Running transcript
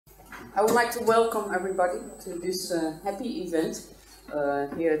I would like to welcome everybody to this happy event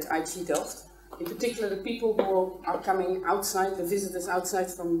here at IHE Delft. In particular, the people who are coming outside, the visitors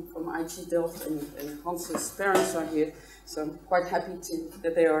outside from IHE Delft, and Hans's parents are here. So I'm quite happy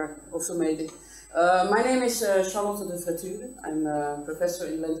that they are also made it. My name is Charlotte de Vrature. I'm a professor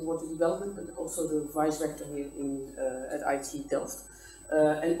in land and water development, but also the vice rector here at IHE Delft.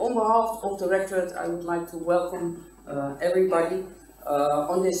 And on behalf of the rectorate, I would like to welcome everybody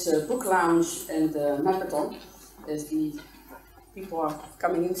on this book lounge and mapathon, as the people are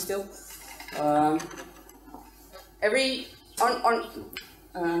coming in still. Every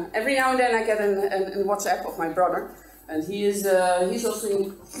now and then I get a WhatsApp of my brother, and he's also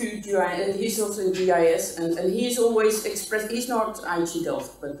in QGIS, he's also in GIS, and he's always expressed. He's not IHE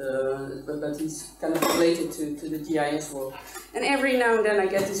Delft, but he's kind of related to the GIS world. And every now and then I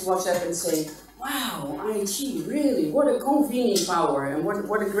get this WhatsApp and say, "Wow, IHE, really? What a convening power, and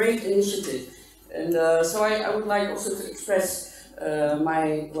what a great initiative!" And so I would like also to express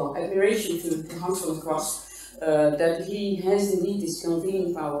my admiration to Hans van Kwast, that he has indeed this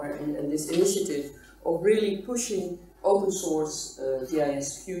convening power and this initiative of really pushing open source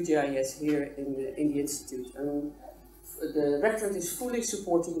GIS, QGIS here in the Institute. And the rectorate is fully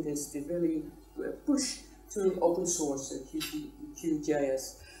supporting this really push to open source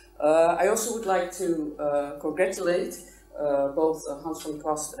QGIS. I also would like to congratulate both Hans van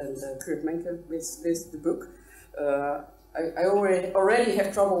Kwast and Kurt Menke with the book. I already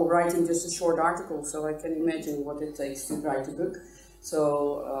have trouble writing just a short article, so I can imagine what it takes to write a book.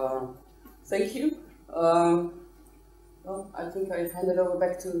 So thank you. Well, I think I hand it over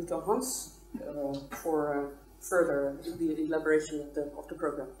back to Hans for further the elaboration of the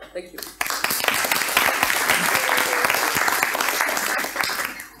program. Thank you.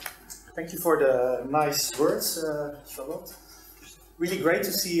 Thank you for the nice words, Charlotte. Really great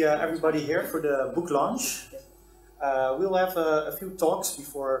to see everybody here for the book launch. We'll have a few talks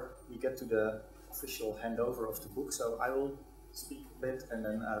before we get to the official handover of the book. So I will speak a bit, and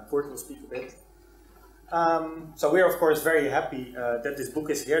then Kurt will speak a bit. So we are of course very happy that this book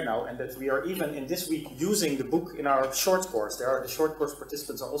is here now, and that we are even in this week using the book in our short course. The short course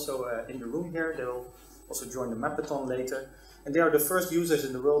participants are also in the room here. They will also join the mapathon later. And they are the first users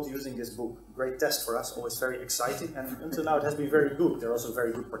in the world using this book. Great test for us, always very exciting, and until now it has been very good. They're also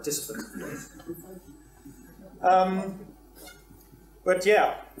very good participants. But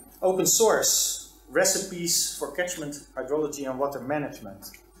yeah, open source, recipes for catchment, hydrology and water management.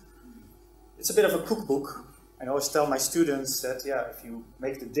 It's a bit of a cookbook. I always tell my students that, yeah, if you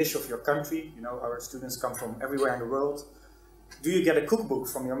make the dish of your country, you know, our students come from everywhere in the world, do you get a cookbook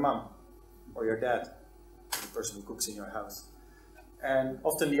from your mom or your dad, the person who cooks in your house? And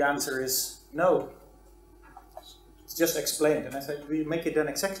often the answer is no. It's just explained. And I said, we make it then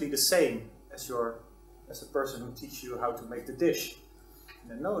exactly the same as the person who teaches you how to make the dish. And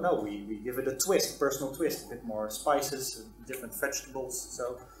then, no, we give it a twist, a personal twist, a bit more spices, different vegetables.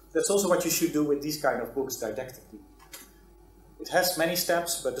 So that's also what you should do with these kind of books didactically. It has many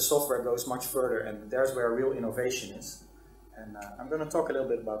steps, but the software goes much further, and there's where real innovation is. And I'm going to talk a little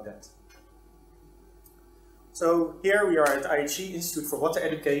bit about that. So here we are at IHE Institute for Water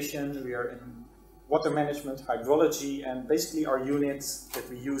Education. We are in water management, hydrology, and basically our unit that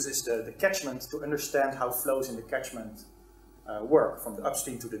we use is the catchment to understand how flows in the catchment work, from the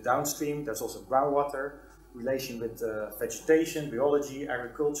upstream to the downstream. There's also groundwater, relation with vegetation, biology,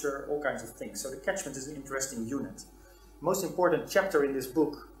 agriculture, all kinds of things. So the catchment is an interesting unit. The most important chapter in this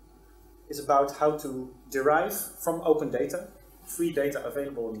book is about how to derive from open data, free data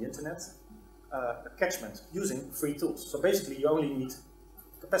available on the internet, a catchment using free tools. So basically you only need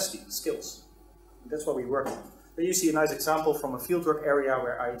capacity, skills. That's what we work on. There you see a nice example from a fieldwork area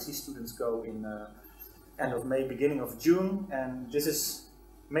where IHE students go in end of May, beginning of June. And this is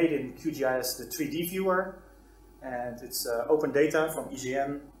made in QGIS, the 3D viewer. And it's open data from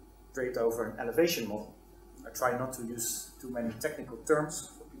IGN draped over an elevation model. I try not to use too many technical terms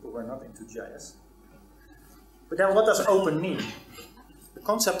for people who are not into GIS. But then what does open mean? The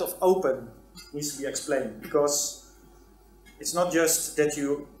concept of open needs to be explained, because it's not just that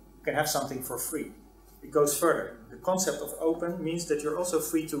you can have something for free. It goes further. The concept of open means that you're also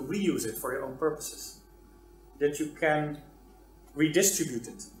free to reuse it for your own purposes. That you can redistribute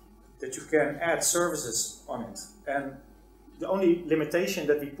it. That you can add services on it. And the only limitation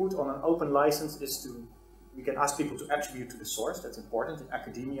that we put on an open license is we can ask people to attribute to the source. That's important. In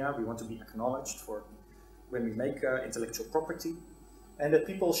academia, we want to be acknowledged for when we make intellectual property. And that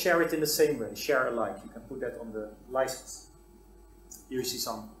people share it in the same way, share alike. You can put that on the license. Here you see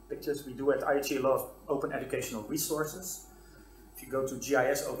some pictures. We do at IHE a lot of open educational resources. If you go to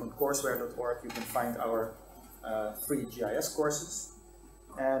gisopencourseware.org, you can find our free GIS courses.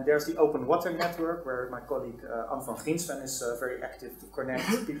 And there's the Open Water Network, where my colleague Anne van Griensven is very active to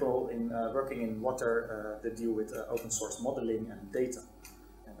connect people working in water that deal with open source modeling and data.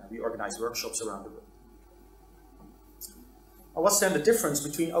 And we organize workshops around the world. What's then the difference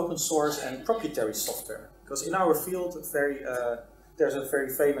between open source and proprietary software? Because in our field, there's a very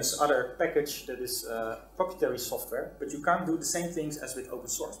famous other package that is proprietary software, but you can't do the same things as with open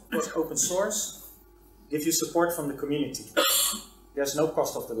source. Because open source gives you support from the community. There's no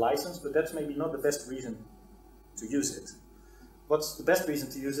cost of the license, but that's maybe not the best reason to use it. What's the best reason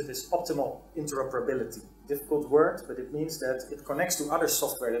to use it is optimal interoperability. Difficult word, but it means that it connects to other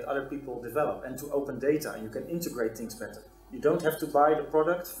software that other people develop and to open data, and you can integrate things better. You don't have to buy the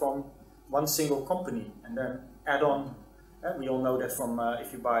product from one single company and then add on. We all know that from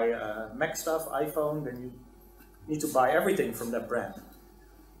if you buy Mac stuff, iPhone, then you need to buy everything from that brand.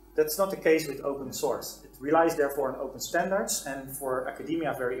 That's not the case with open source. It relies therefore on open standards, and for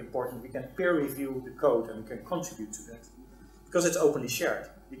academia, very important, we can peer review the code and we can contribute to that. Because it's openly shared.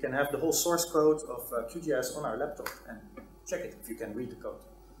 We can have the whole source code of QGIS on our laptop and check it if you can read the code.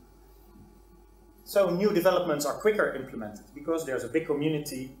 So new developments are quicker implemented because there's a big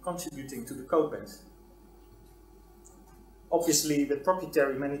community contributing to the code base. Obviously, with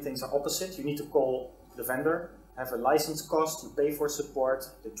proprietary, many things are opposite. You need to call the vendor, have a license cost, you pay for support,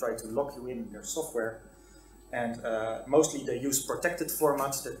 they try to lock you in their software. And mostly they use protected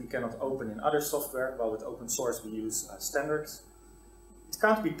formats that we cannot open in other software, while with open source we use standards. It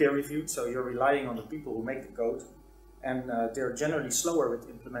can't be peer reviewed, so you're relying on the people who make the code. And they're generally slower with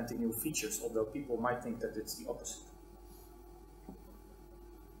implementing new features, although people might think that it's the opposite.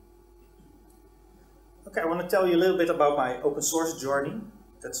 Okay, I want to tell you a little bit about my open source journey.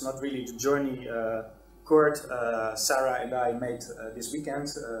 That's not really the journey Kurt, Sarah and I made this weekend.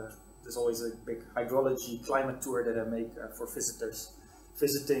 There's always a big hydrology climate tour that I make for visitors.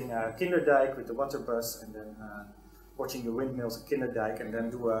 Visiting Kinderdijk with the water bus, and then watching the windmills at Kinderdijk, and then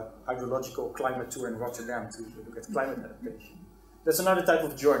do a hydrological climate tour in Rotterdam to look at climate adaptation. That's another type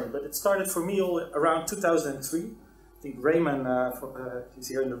of journey, but it started for me all around 2003. I think Raymond, who's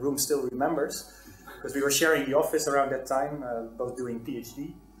here in the room, still remembers, because we were sharing the office around that time, both doing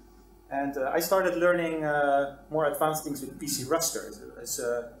PhD. And I started learning more advanced things with PC Raster. It's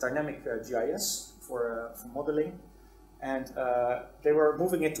a dynamic GIS for modeling. And they were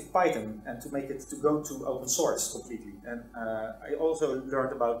moving it to Python and to make it to go to open source completely. And I also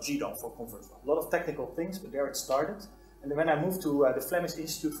learned about GDOM for converts. A lot of technical things, but there it started. And then when I moved to the Flemish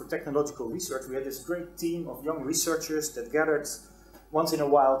Institute for Technological Research, we had this great team of young researchers that gathered once in a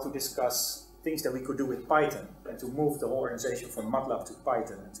while to discuss things that we could do with Python and to move the whole organization from MATLAB to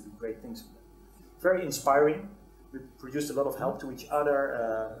Python and to do great things with it. Very inspiring. We produced a lot of help to each other,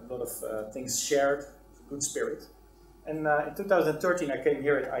 a lot of things shared, good spirit. And in 2013 I came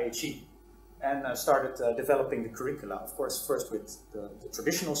here at IHE and started developing the curricula. Of course, first with the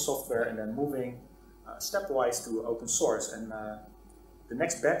traditional software and then moving stepwise to open source. And the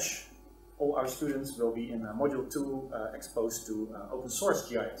next batch, all our students will be in Module 2 exposed to open source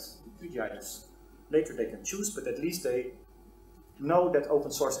GIS, QGIS. Later they can choose, but at least they know that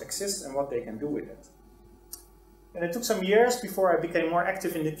open source exists and what they can do with it. And it took some years before I became more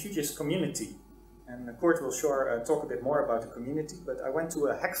active in the QGIS community. And Kurt will sure talk a bit more about the community, but I went to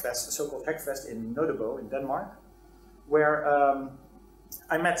a Hackfest, a so-called Hackfest in Nodebo in Denmark, where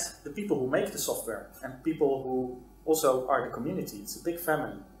I met the people who make the software and people who also are the community. It's a big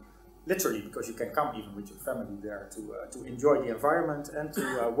family, literally, because you can come even with your family there to enjoy the environment and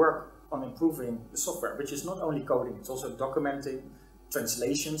to work on improving the software, which is not only coding, it's also documenting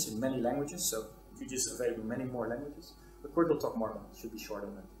translations in many languages, so QGIS is available in many more languages. But Kurt will talk more about it, it should be short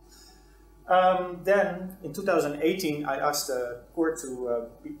on that. Then, in 2018, I asked Kurt to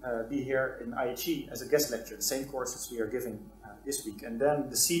be here in IHE as a guest lecturer, the same courses we are giving this week. And then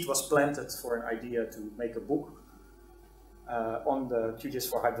the seed was planted for an idea to make a book on the QGIS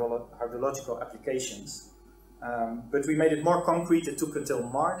for hydrological applications. But we made it more concrete. It took until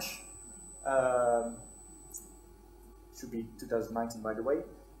March. Should be 2019, by the way.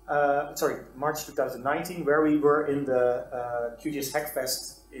 Sorry, March 2019, where we were in the QGIS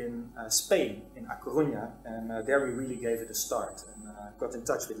Hackfest in Spain, in A Coruña, and there we really gave it a start. And got in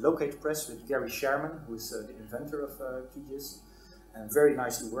touch with Locate Press, with Gary Sherman, who is the inventor of QGIS, and very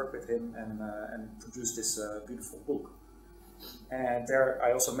nice to work with him and produce this beautiful book. And there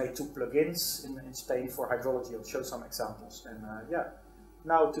I also made 2 plugins in Spain for hydrology. I'll show some examples. And yeah,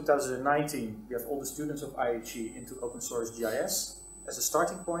 now 2019, we have all the students of IHE into open source GIS as a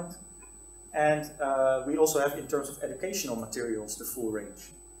starting point. And we also have, in terms of educational materials, the full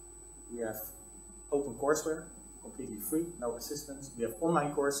range. We have open courseware, completely free, no assistance. We have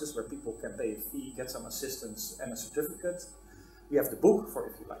online courses where people can pay a fee, get some assistance and a certificate. We have the book for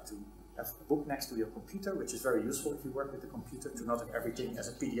if you like to have a book next to your computer, which is very useful if you work with the computer, to not have everything as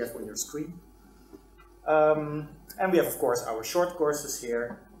a PDF on your screen. And we have, of course, our short courses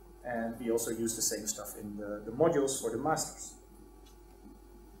here, and we also use the same stuff in the modules for the masters.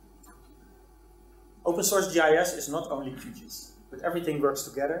 Open source GIS is not only QGIS, but everything works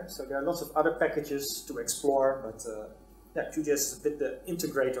together, so there are lots of other packages to explore, but yeah, QGIS is a bit the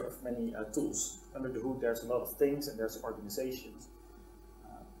integrator of many tools. Under the hood there's a lot of things and there's organizations.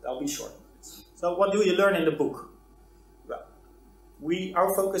 I'll be short. So what do you learn in the book? Well,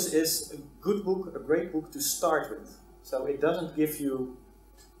 our focus is a good book, a great book to start with. So it doesn't give you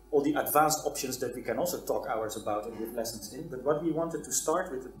all the advanced options that we can also talk hours about and give lessons in, but what we wanted to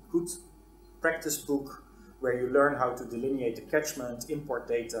start with a good practice book where you learn how to delineate the catchment, import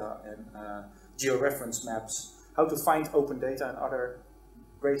data and georeference maps, how to find open data, and other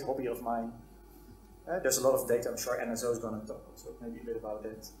great hobby of mine. There's a lot of data, I'm sure NSO is going to talk also maybe a bit about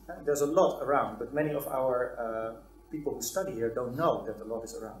that. There's a lot around, but many of our people who study here don't know that a lot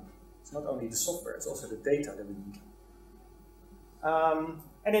is around. It's not only the software, it's also the data that we need.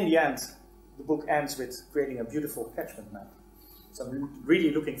 And in the end, the book ends with creating a beautiful catchment map. So I'm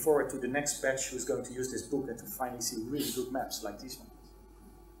really looking forward to the next batch who's going to use this book and to finally see really good maps like these ones.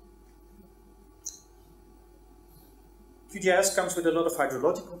 QGIS comes with a lot of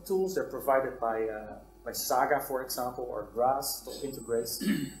hydrological tools. They're provided by Saga, for example, or Kwast, top integrates.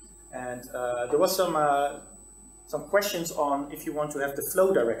 And there was some questions on if you want to have the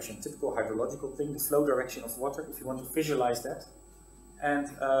flow direction, typical hydrological thing, the flow direction of water, if you want to visualize that. And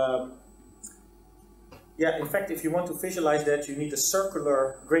yeah, in fact, if you want to visualize that, you need a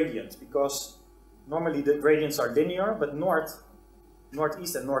circular gradient, because normally the gradients are linear, but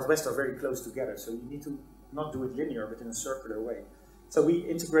northeast and northwest are very close together. So you need to not do it linear, but in a circular way. So we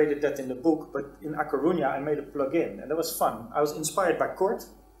integrated that in the book, but in A Coruña I made a plugin, and that was fun. I was inspired by Kurt.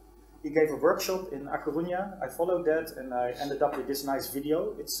 He gave a workshop in A Coruña. I followed that, and I ended up with this nice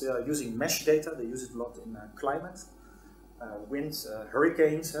video. It's using mesh data. They use it a lot in climate, winds,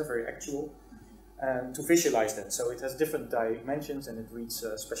 hurricanes, very actual. To visualize that. So it has different dimensions and it reads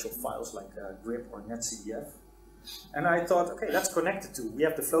special files like GRIP or NetCDF. And I thought, okay, let's connect the two. We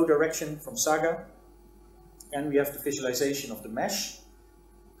have the flow direction from Saga and we have the visualization of the mesh.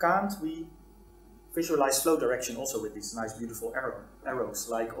 Can't we visualize flow direction also with these nice beautiful arrows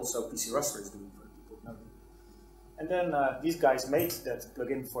like also PC Raster is doing for people who know them. And then these guys made that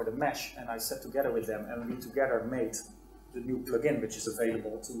plugin for the mesh, and I sat together with them and we together made the new plugin, which is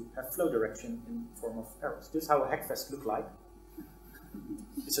available to have flow direction in form of arrows. This is how a Hackfest look like.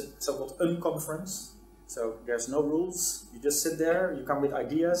 It's a so-called unconference. So there's no rules. You just sit there, you come with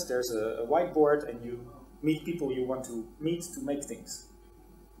ideas, there's a whiteboard, and you meet people you want to meet to make things,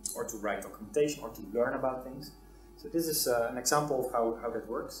 or to write documentation, or to learn about things. So this is an example of how that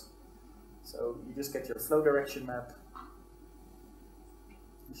works. So you just get your flow direction map.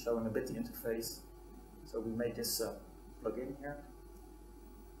 I'm showing a bit the interface. So we made this plugin here,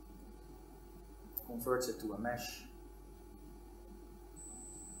 converts it to a mesh,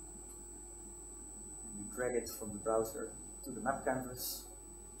 and you drag it from the browser to the map canvas.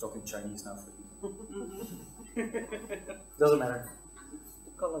 I'm talking Chinese now for you. Doesn't matter.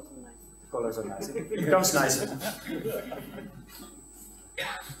 The colors are nice. The colors are nice. It becomes nicer.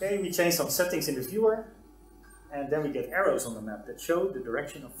 Okay, we change some settings in the viewer, and then we get arrows on the map that show the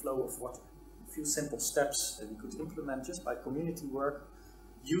direction of flow of water. A few simple steps that we could implement just by community work,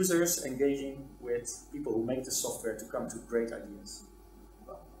 users engaging with people who make the software to come to great ideas.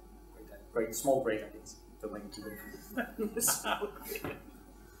 Well, small great ideas. Don't make it too big.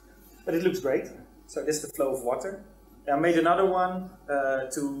 But it looks great. So this is the flow of water. I made another one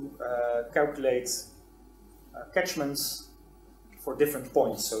to calculate catchments for different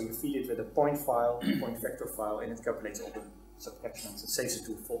points. So you feed it with a point file, a point vector file, and it calculates all the sub-catchments and saves it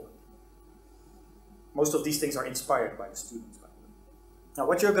to a folder. Most of these things are inspired by the students, by the way. Now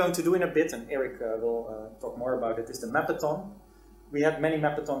what you're going to do in a bit, and Eric will talk more about it, is the Mapathon. We had many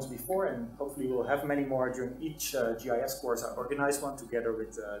Mapathons before, and hopefully we'll have many more during each GIS course. I organized one together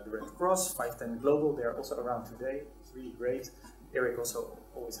with the Red Cross, 510 Global. They're also around today. It's really great. Eric also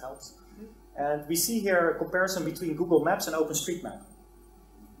always helps. And we see here a comparison between Google Maps and OpenStreetMap.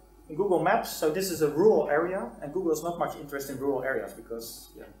 In Google Maps, so this is a rural area, and Google is not much interested in rural areas because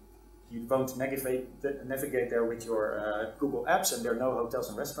you won't navigate there with your Google Apps, and there are no hotels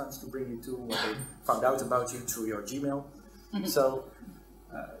and restaurants to bring you to what they found out about you through your Gmail. So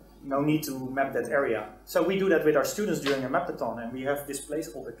no need to map that area. So we do that with our students during a mapathon, and we have this place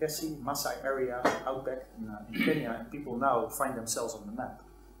called the Kessi Maasai area, outback in Kenya, and people now find themselves on the map.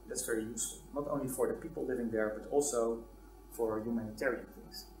 That's very useful, not only for the people living there, but also for humanitarian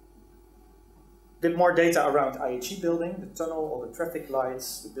things. A bit more data around IHE building, the tunnel, all the traffic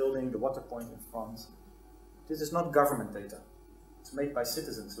lights, the building, the water point in front. This is not government data. It's made by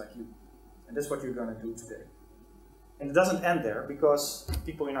citizens like you. And that's what you're going to do today. And it doesn't end there, because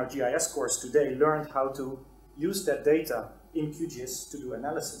people in our GIS course today learned how to use that data in QGIS to do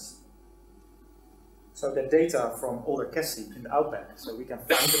analysis. So that data from older Kessi in the outback, so we can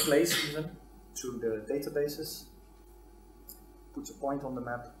find the place even through the databases, put a point on the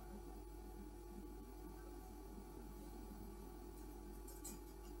map.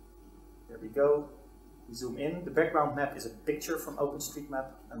 There we go. We zoom in. The background map is a picture from OpenStreetMap,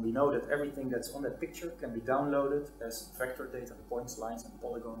 and we know that everything that's on that picture can be downloaded as vector data, points, lines, and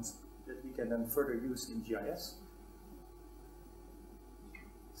polygons that we can then further use in GIS.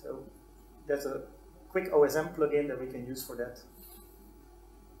 So that's a quick OSM plugin that we can use for that.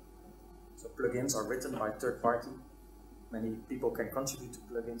 So plugins are written by third party. Many people can contribute to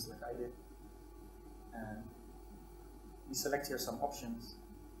plugins like I did. And we select here some options.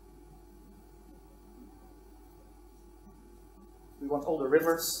 We want all the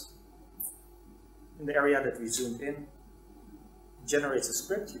rivers in the area that we zoomed in. It generates a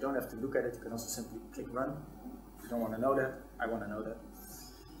script. You don't have to look at it. You can also simply click run. If you don't want to know that, I want to know that.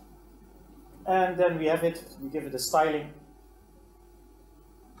 And then we have it. We give it a styling.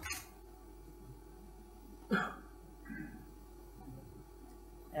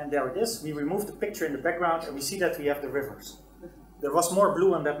 And there it is. We remove the picture in the background, and we see that we have the rivers. There was more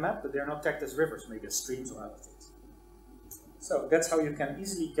blue on that map, but they're not tagged as rivers, maybe as streams or other things. So that's how you can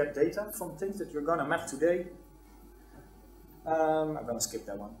easily get data from things that you're going to map today. I'm going to skip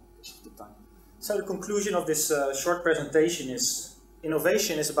that one. So the conclusion of this short presentation is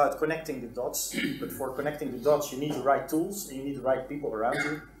innovation is about connecting the dots, but for connecting the dots you need the right tools and you need the right people around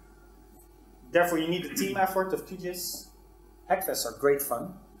you. Therefore you need the team effort of QGIS. Hackfests are great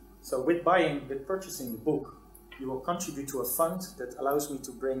fun. So with purchasing the book, you will contribute to a fund that allows me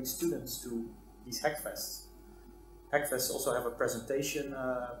to bring students to these Hackfests. Hackfests also have a presentation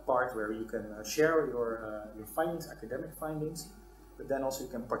part where you can share your findings, academic findings, but then also you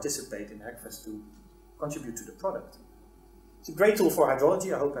can participate in the Hackfest to contribute to the product. It's a great tool for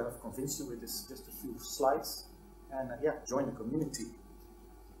hydrology. I hope I have convinced you with this, just a few slides. And yeah, join the community.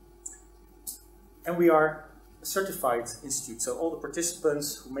 And we are a certified institute, so all the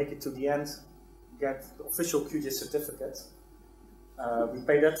participants who make it to the end get the official QGIS certificate. We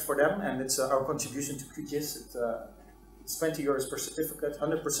pay that for them, and it's our contribution to QGIS. It's 20 euros per certificate.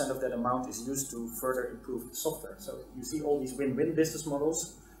 100% of that amount is used to further improve the software. So you see all these win-win business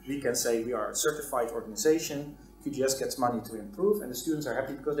models. We can say we are a certified organization, QGIS gets money to improve, and the students are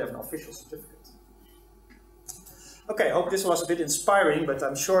happy because they have an official certificate. Okay, I hope this was a bit inspiring, but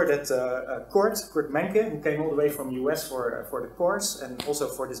I'm sure that Kurt Menke, who came all the way from the US for the course, and also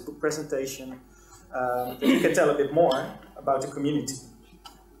for this book presentation, that he can tell a bit more about the community.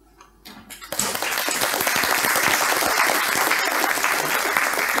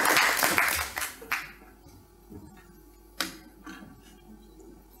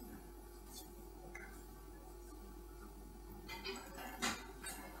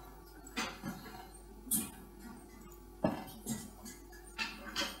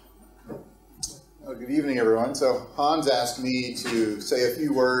 Good evening, everyone. So Hans asked me to say a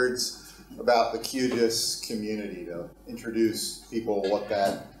few words about the QGIS community, to introduce people what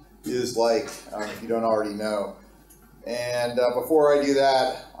that is like, if you don't already know. And before I do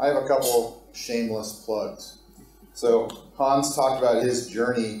that, I have a couple shameless plugs. So Hans talked about his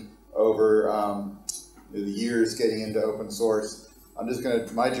journey over the years getting into open source.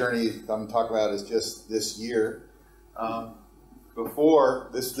 My journey I'm going to talk about is just this year.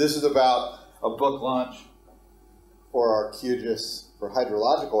 This is about a book launch for our QGIS for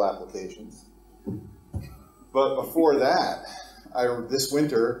hydrological applications. But before that, this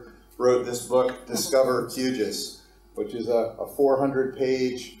winter wrote this book, Discover QGIS, which is a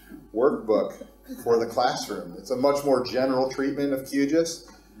 400-page workbook for the classroom. It's a much more general treatment of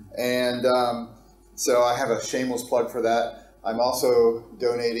QGIS. And so I have a shameless plug for that. I'm also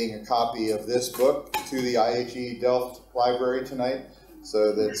donating a copy of this book to the IHE Delft library tonight,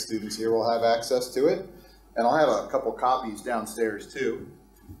 so that students here will have access to it. And I'll have a couple copies downstairs too.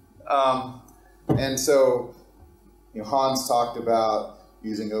 And so, Hans talked about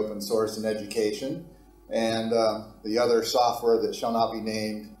using open source in education, and the other software that shall not be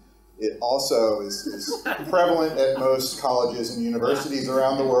named It also is prevalent at most colleges and universities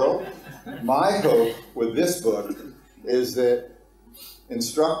around the world. My hope with this book is that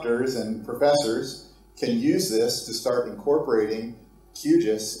instructors and professors can use this to start incorporating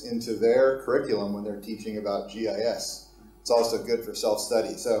QGIS into their curriculum when they're teaching about GIS. It's also good for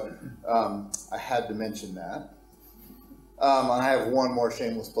self-study. So I had to mention that. And I have one more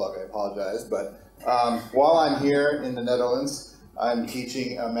shameless plug, I apologize. But while I'm here in the Netherlands, I'm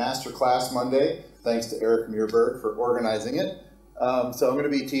teaching a master class Monday, thanks to Eric Muirberg for organizing it. So I'm going to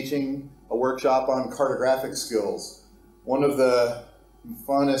be teaching a workshop on cartographic skills. One of the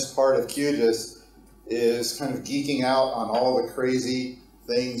funnest part of QGIS is kind of geeking out on all the crazy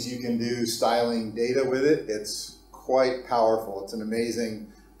things you can do styling data with it. It's quite powerful. It's an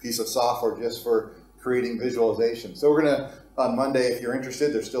amazing piece of software just for creating visualization. So we're going to, on Monday, if you're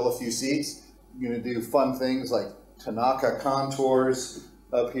interested, there's still a few seats. You're going to do fun things like Tanaka contours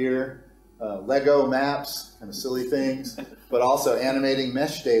up here, Lego maps, kind of silly things, but also animating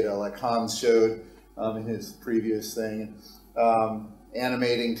mesh data like Hans showed in his previous thing,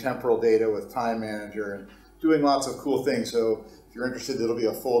 animating temporal data with Time Manager, and doing lots of cool things. So if you're interested, it'll be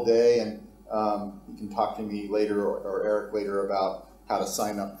a full day, and you can talk to me later or Eric later about how to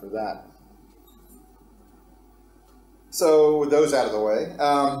sign up for that. So with those out of the way,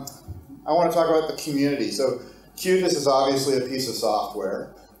 I want to talk about the community. So QGIS is obviously a piece of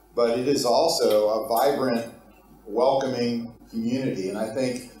software, but it is also a vibrant, welcoming community. And I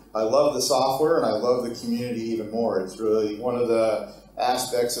think I love the software and I love the community even more. It's really one of the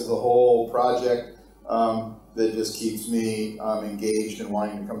aspects of the whole project that just keeps me engaged and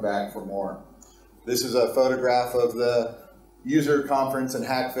wanting to come back for more. This is a photograph of the user conference in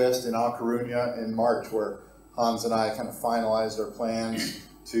Hackfest in A Coruña in March, where Hans and I kind of finalized our plans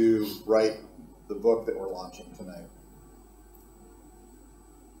to write the book that we're launching tonight.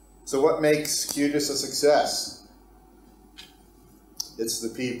 So what makes QGIS a success? It's the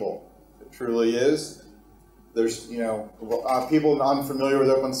people. It truly is. There's, people unfamiliar with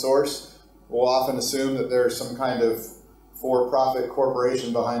open source will often assume that there's some kind of for-profit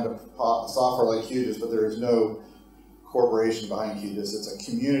corporation behind a software like QGIS, but there is no corporation behind QGIS. It's a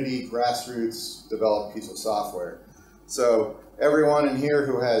community, grassroots developed piece of software. So everyone in here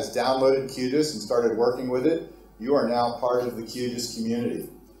who has downloaded QGIS and started working with it, you are now part of the QGIS community.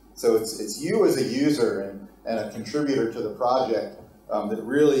 So it's you as a user and a contributor to the project that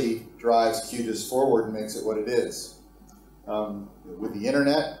really drives QGIS forward and makes it what it is. With the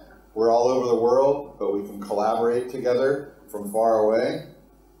internet, we're all over the world, but we can collaborate together from far away.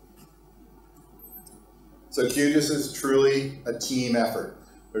 So QGIS is truly a team effort.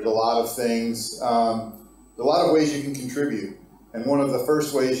 There's a lot of things, a lot of ways you can contribute. And one of the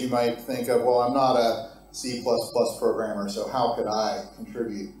first ways you might think of, well, I'm not a C++ programmer, so how could I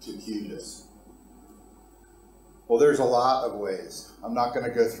contribute to QGIS? Well, there's a lot of ways. I'm not going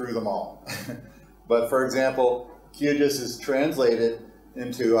to go through them all. But for example, QGIS is translated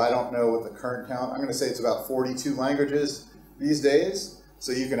into, I don't know what the current count, I'm going to say it's about 42 languages these days.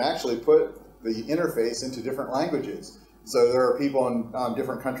 So you can actually put the interface into different languages. So there are people in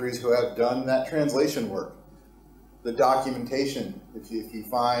different countries who have done that translation work. The documentation, if you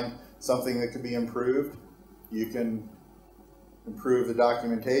find something that could be improved, you can improve the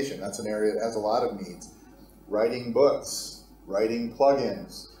documentation. That's an area that has a lot of needs. Writing books, writing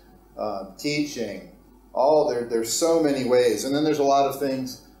plugins, teaching, there's so many ways. And then there's a lot of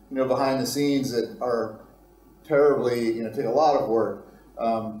things, behind the scenes that are terribly, take a lot of work.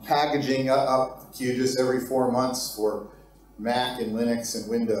 Packaging up QGIS every 4 months for Mac and Linux and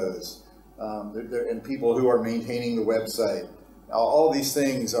Windows, and people who are maintaining the website. All these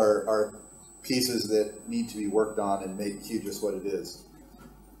things are pieces that need to be worked on and make QGIS what it is.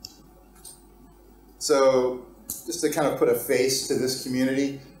 So just to kind of put a face to this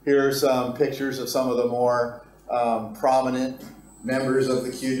community, here are some pictures of some of the more prominent members of the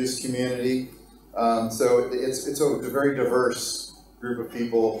QGIS community. So it's a very diverse group of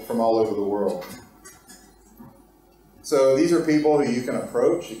people from all over the world. So these are people who you can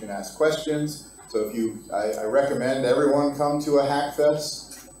approach, you can ask questions. So I recommend everyone come to a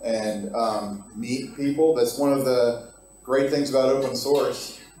Hackfest and meet people. That's one of the great things about open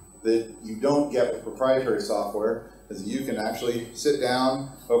source that you don't get with proprietary software, is you can actually sit down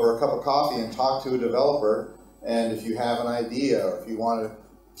over a cup of coffee and talk to a developer, and if you have an idea or if you want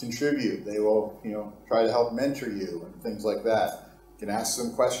to contribute, they will try to help mentor you and things like that. You can ask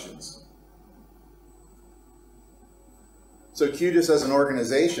some questions. So QGIS as an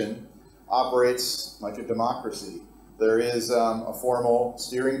organization operates like a democracy. There is a formal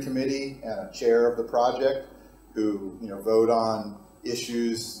steering committee and a chair of the project who vote on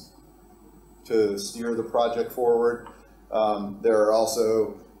issues to steer the project forward. There are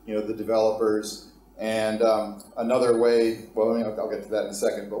also, the developers, and another way, well, I'll get to that in a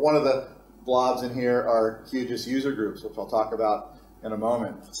second, but one of the blobs in here are QGIS user groups, which I'll talk about in a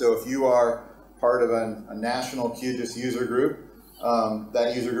moment. So if you are part of a national QGIS user group,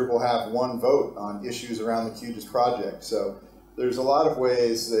 that user group will have one vote on issues around the QGIS project. So there's a lot of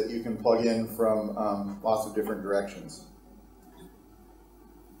ways that you can plug in from lots of different directions.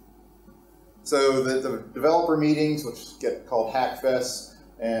 So the developer meetings, which get called Hackfests,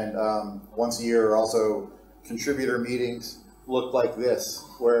 and once a year are also contributor meetings, look like this,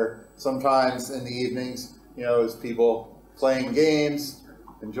 where sometimes in the evenings, it's people playing games,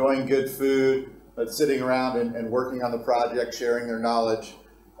 enjoying good food, but sitting around and working on the project, sharing their knowledge,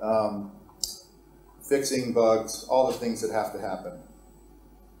 fixing bugs, all the things that have to happen.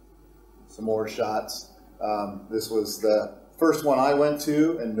 Some more shots. This was the first one I went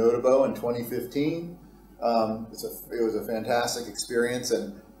to in Notabo in 2015. It was a fantastic experience,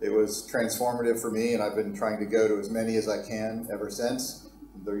 and it was transformative for me, and I've been trying to go to as many as I can ever since.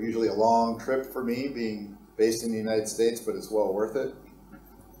 They're usually a long trip for me, being based in the United States, but it's well worth it.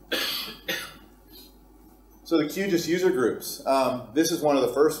 So the QGIS user groups. This is one of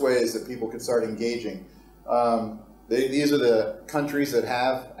the first ways that people could start engaging. These are the countries that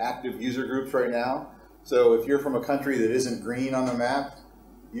have active user groups right now. So if you're from a country that isn't green on the map,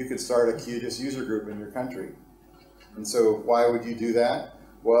 you could start a QGIS user group in your country. And so why would you do that?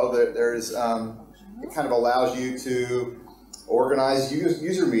 Well, it kind of allows you to organize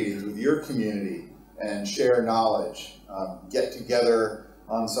user meetings with your community and share knowledge, get together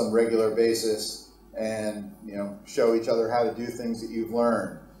on some regular basis and show each other how to do things that you've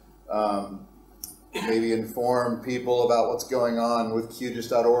learned. Maybe inform people about what's going on with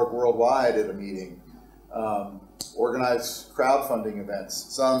QGIS.org worldwide at a meeting. Organize crowdfunding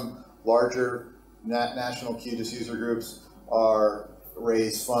events. Some larger national QGIS user groups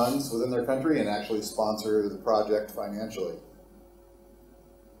raise funds within their country and actually sponsor the project financially.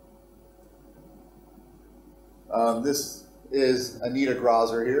 This is Anita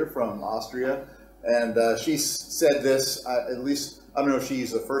Graser here from Austria, and she said this, at least, I don't know if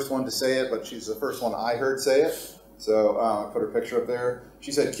she's the first one to say it, but she's the first one I heard say it. So I put her picture up there.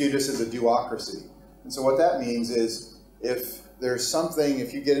 She said QGIS is a duocracy. And so what that means is if there's something,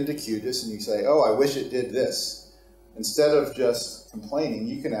 if you get into QGIS and you say, oh, I wish it did this, instead of just complaining,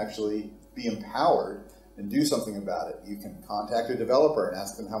 you can actually be empowered and do something about it. You can contact a developer and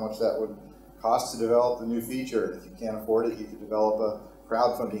ask them how much that would cost to develop the new feature. If you can't afford it, you could develop a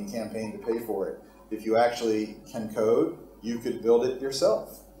crowdfunding campaign to pay for it. If you actually can code, you could build it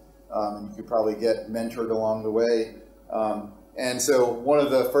yourself. And you could probably get mentored along the way. And so one of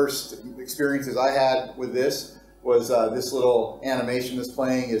the first experiences I had with this was this little animation that's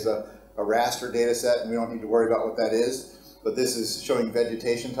playing is a raster data set, and we don't need to worry about what that is. But this is showing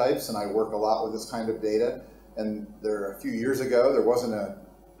vegetation types, and I work a lot with this kind of data. And a few years ago, there wasn't a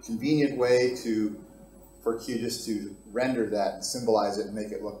convenient way for QGIS to render that and symbolize it and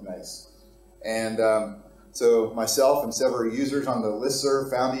make it look nice. And so myself and several users on the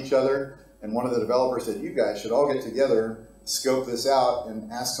listserv found each other, and one of the developers said, you guys should all get together, scope this out,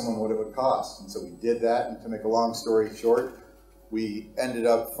 and ask someone what it would cost. And so we did that, and to make a long story short, we ended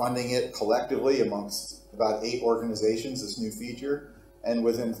up funding it collectively amongst about 8 organizations, this new feature, and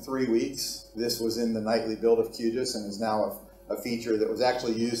within 3 weeks, this was in the nightly build of QGIS and is now a feature that was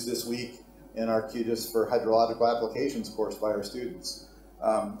actually used this week in our QGIS for Hydrological Applications course by our students.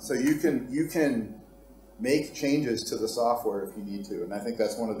 So you can make changes to the software if you need to, and I think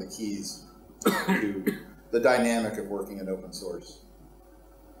that's one of the keys to the dynamic of working in open source.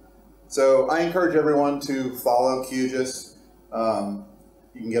 So I encourage everyone to follow QGIS.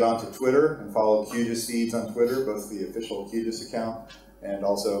 You can get onto Twitter and follow QGIS feeds on Twitter, both the official QGIS account and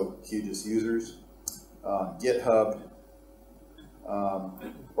also QGIS users. GitHub,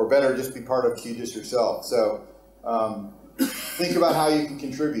 or better, just be part of QGIS yourself. So think about how you can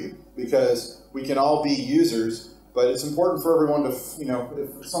contribute, because we can all be users, but it's important for everyone to,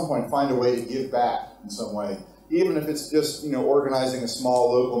 at some point, find a way to give back in some way, even if it's just, organizing a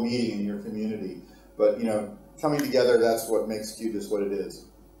small local meeting in your community. But, coming together, that's what makes QGIS what it is.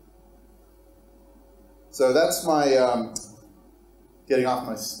 So that's my getting off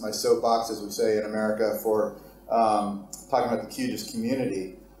my soapbox, as we say in America, for talking about the QGIS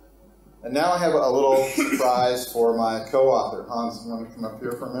community. And now I have a little surprise for my co-author. Hans, you want to come up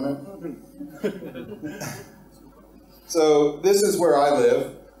here for a minute? So this is where I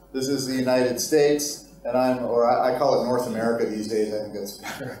live. This is the United States. and I call it North America these days. I think that's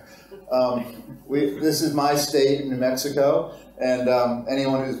better. This is my state, New Mexico, and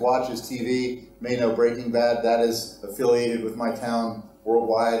anyone who watches TV may know Breaking Bad. That is affiliated with my town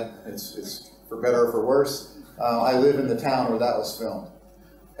worldwide. It's for better or for worse. I live in the town where that was filmed,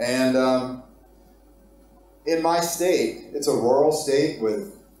 and in my state, it's a rural state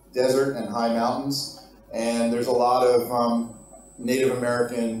with desert and high mountains, and there's a lot of Native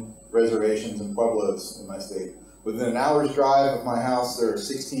American reservations and pueblos in my state. Within an hour's drive of my house, there are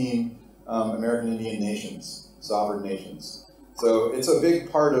 16 American Indian nations, sovereign nations. So it's a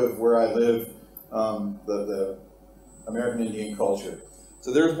big part of where I live, the American Indian culture.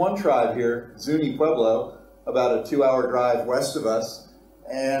 So there's one tribe here, Zuni Pueblo, about a 2-hour drive west of us,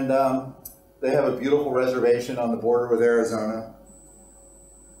 and they have a beautiful reservation on the border with Arizona.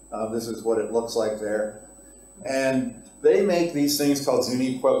 This is what it looks like there. And they make these things called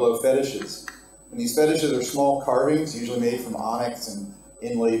Zuni Pueblo fetishes. And these fetishes are small carvings, usually made from onyx and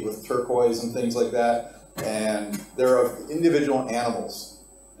inlaid with turquoise and things like that. And they're of individual animals.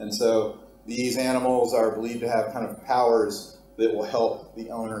 And so these animals are believed to have kind of powers that will help the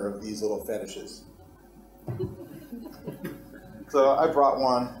owner of these little fetishes. So I brought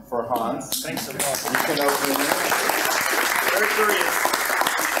one for Hans. Thanks a lot. You can open it. Very curious.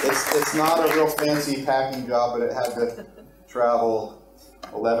 It's not a real fancy packing job, but it had to travel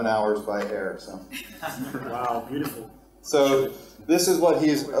 11 hours by air. So. Wow, beautiful. So this is what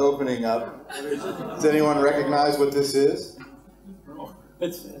he's opening up. Does anyone recognize what this is?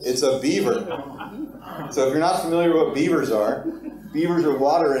 It's a beaver. So if you're not familiar with what beavers are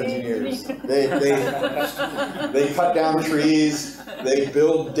water engineers. They cut down trees, they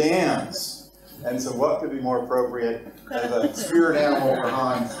build dams. And so what could be more appropriate as a spirit animal for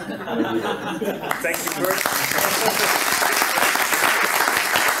Hans than a beaver? Thank you, Kurt.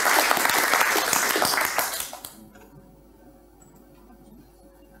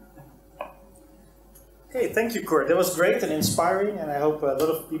 Okay, thank you, Kurt. That was great and inspiring, and I hope a lot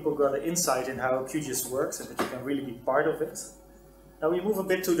of people got an insight in how QGIS works and that you can really be part of it. Now we move a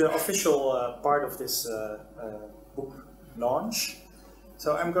bit to the official part of this book launch.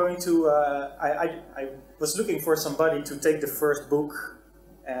 So I'm going to, I was looking for somebody to take the first book,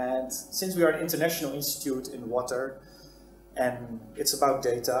 and since we are an international institute in water, and it's about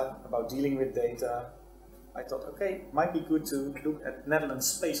data, about dealing with data, I thought, okay, might be good to look at Netherlands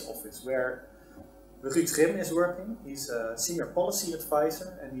Space Office, where Ruud Grim is working. He's a senior policy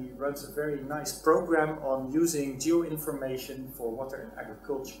advisor, and he runs a very nice program on using geoinformation for water and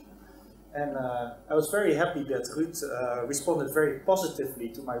agriculture. And I was very happy that Ruud responded very positively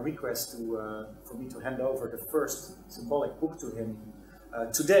to my request for me to hand over the first symbolic book to him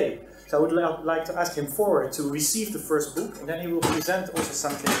today. So I would like to ask him forward to receive the first book, and then he will present also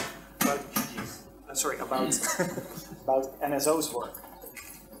something about QGIS. About about NSO's work.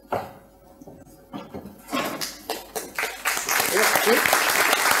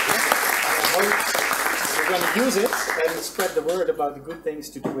 We're going to use it and spread the word about the good things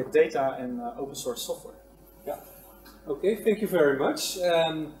to do with data and open source software. Yeah. Okay, thank you very much.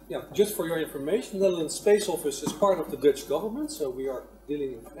 Just for your information, the Netherlands Space Office is part of the Dutch government, so we are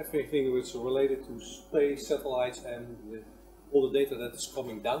dealing with everything which is related to space, satellites, and all the data that is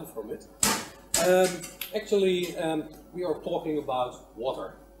coming down from it. We are talking about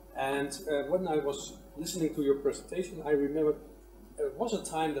water. And when I was listening to your presentation, I remembered there was a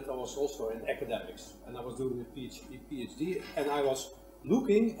time that I was also in academics, and I was doing a PhD, and I was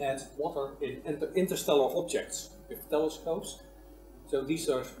looking at water in interstellar objects with telescopes. So these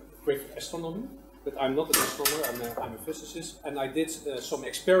are with astronomy, but I'm not an astronomer, I'm a physicist, and I did some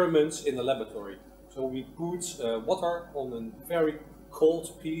experiments in the laboratory. So we put water on a very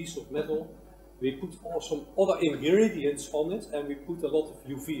cold piece of metal. We put some other ingredients on it, and we put a lot of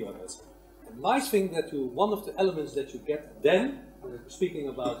UV on it. The nice thing that one of the elements that you get then, speaking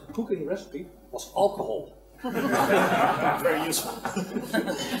about cooking recipe, was alcohol. Very useful.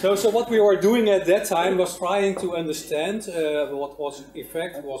 So what we were doing at that time was trying to understand what was in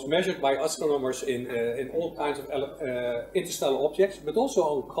fact was measured by astronomers in all kinds of interstellar objects, but also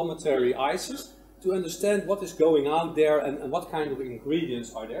on cometary ices, to understand what is going on there and what kind of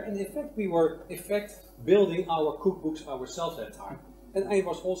ingredients are there. And in fact, we were building our cookbooks ourselves at that time. And I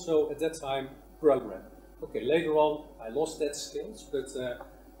was also at that time programmed. Okay, later on I lost that skills, but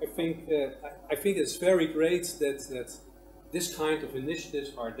I think it's very great that this kind of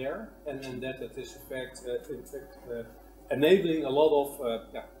initiatives are there, and that it is in fact enabling a lot of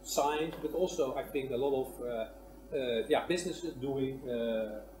science, but also I think a lot of businesses doing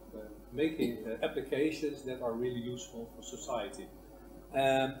making applications that are really useful for society.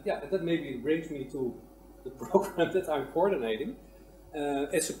 And that maybe brings me to the program that I'm coordinating.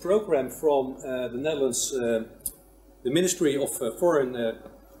 It's a program from the Netherlands, the Ministry of Foreign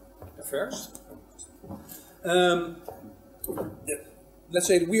Affairs. Let's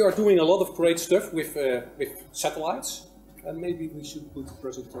say we are doing a lot of great stuff with satellites, and maybe we should put the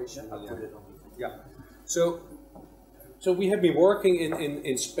presentation. Yeah. So we have been working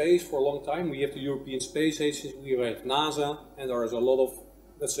in space for a long time. We have the European Space Agency, we have NASA, and there is a lot of,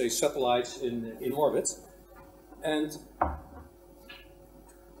 let's say, satellites in orbit. And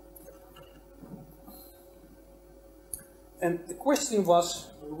the question was,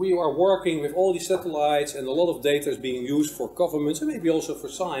 we are working with all these satellites and a lot of data is being used for governments and maybe also for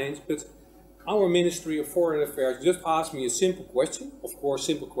science, but our Ministry of Foreign Affairs just asked me a simple question. Of course,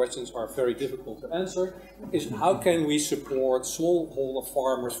 simple questions are very difficult to answer. Is how can we support smallholder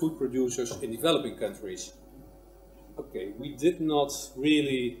farmers, food producers in developing countries? Okay, we did not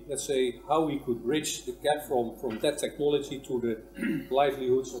really, let's say, how we could bridge the gap from that technology to the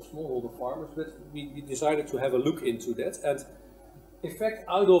livelihoods of smallholder farmers, but we decided to have a look into that. And in fact,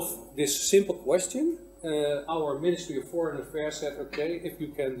 out of this simple question, our Ministry of Foreign Affairs said, okay, if you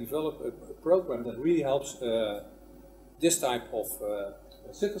can develop a program that really helps this type of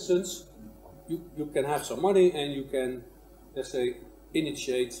citizens, you can have some money and you can, let's say,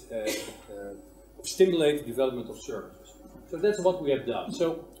 initiate, stimulate the development of services. So that's what we have done.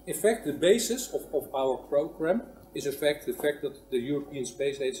 So, in fact, the basis of our program is in fact the fact that the European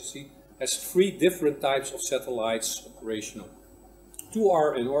Space Agency has 3 different types of satellites operational. 2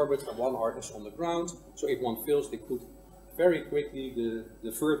 are in orbit and 1 is on the ground. So if one fails, they put very quickly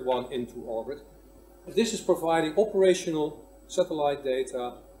the third one into orbit. And this is providing operational satellite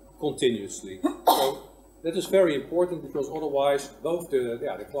data continuously. So that is very important because otherwise both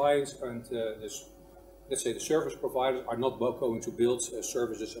the clients and let's say the service providers are not both going to build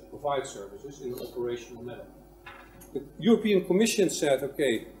services and provide services in an operational manner. The European Commission said,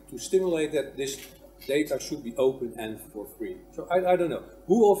 okay, to stimulate that, this data should be open and for free. So I don't know.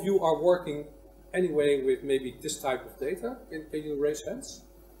 Who of you are working anyway with maybe this type of data? Can you raise hands?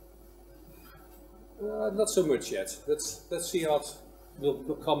 Not so much yet. Let's see how it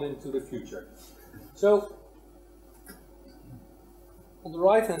will come into the future. So on the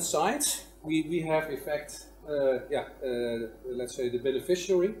right hand side, we have in fact, let's say the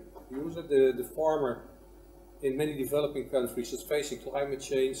beneficiary, the user, the farmer in many developing countries is facing climate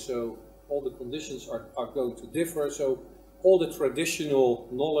change, so all the conditions are going to differ, so all the traditional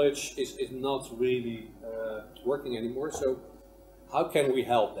knowledge is not really working anymore. So how can we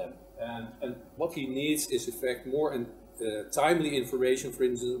help them? And what he needs is in fact more timely information, for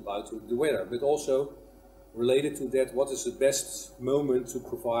instance, about the weather, but also related to that, what is the best moment to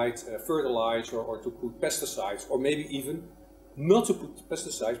provide fertilizer or to put pesticides, or maybe even not to put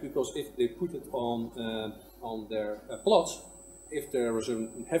pesticides, because if they put it on their plots, if there is a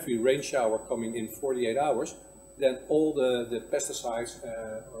heavy rain shower coming in 48 hours, then all the pesticides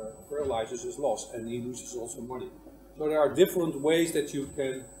or fertilizers is lost, and he loses also money. So there are different ways that you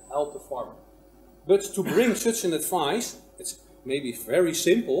can help the farmer. But to bring such an advice, it's maybe very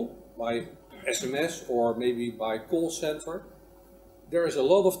simple by SMS or maybe by call center. There is a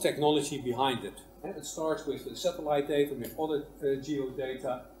lot of technology behind it. It starts with the satellite data, with other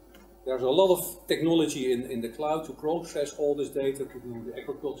geodata. There's a lot of technology in the cloud to process all this data, to do the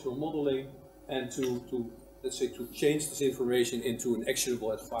agricultural modeling, and to let's say, to change this information into an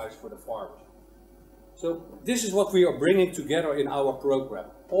actionable advice for the farmers. So this is what we are bringing together in our program.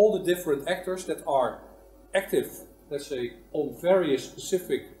 All the different actors that are active, let's say, on various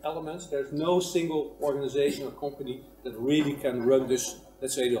specific elements. There's no single organization or company that really can run this,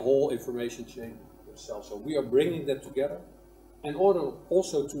 let's say, the whole information chain themselves. So we are bringing that together. In order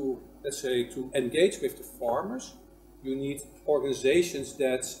also to, let's say, to engage with the farmers, you need organizations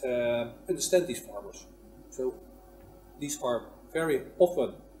that understand these farmers. So these are very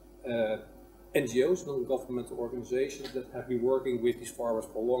often NGOs, non-governmental organizations, that have been working with these farmers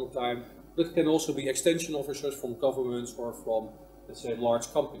for a long time, but can also be extension officers from governments or from, let's say, large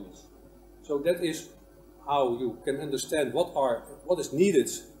companies. So that is how you can understand what is needed,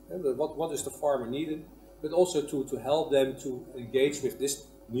 what is the farmer needed, but also to help them to engage with this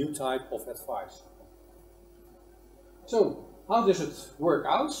new type of advice. So how does it work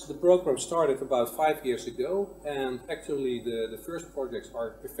out? The program started about 5 years ago, and actually the first projects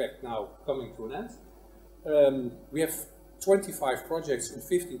are in fact now coming to an end. We have 25 projects in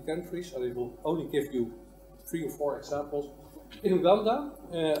 15 countries, and I will only give you 3 or 4 examples. In Uganda,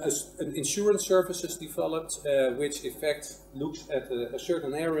 an insurance service is developed, which in fact looks at a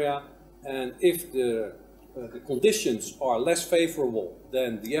certain area, and if the conditions are less favorable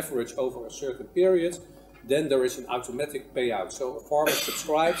than the average over a certain period, then there is an automatic payout. So a farmer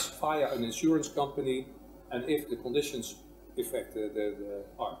subscribes via an insurance company, and if the conditions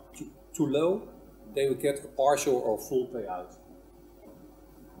are too low, they will get a partial or full payout.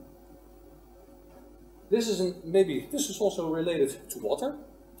 This is also related to water.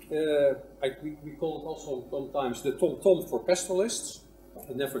 We call it also sometimes the TomTom for pastoralists,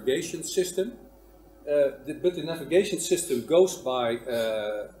 a navigation system. But the navigation system goes by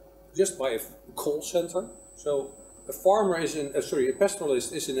just by a call center. So a farmer is a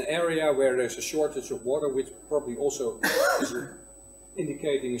pastoralist is in an area where there's a shortage of water, which probably also is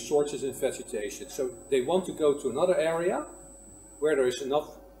indicating a shortage in vegetation. So they want to go to another area where there is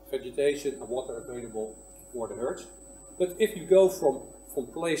enough vegetation and water available for the herds. But if you go from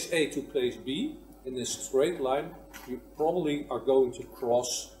place A to place B in this straight line, you probably are going to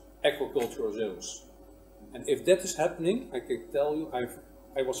cross agricultural zones. And if that is happening, I can tell you,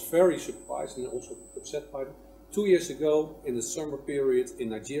 I was very surprised and also upset by it. 2 years ago, in the summer period in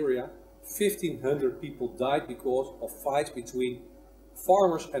Nigeria, 1,500 people died because of fights between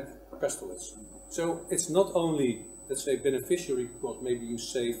farmers and pastoralists. So it's not only, let's say, beneficiary because maybe you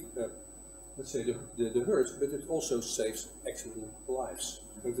save, let's say, the herds, but it also saves actually lives.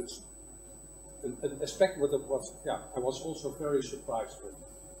 And it's an aspect what I was also very surprised with.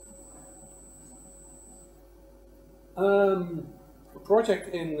 A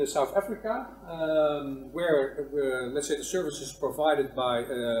project in South Africa where let's say the service is provided by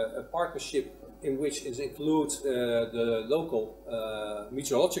a partnership in which it includes the local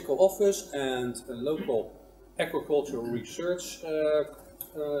meteorological office and a local agricultural research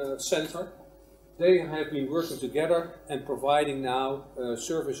center. They have been working together and providing now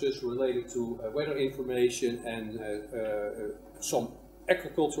services related to weather information and some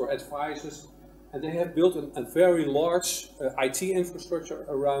agricultural advices. And they have built a very large IT infrastructure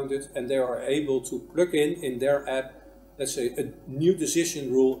around it, and they are able to plug in their app, let's say, a new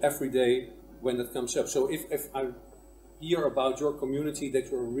decision rule every day when it comes up. So if I hear about your community that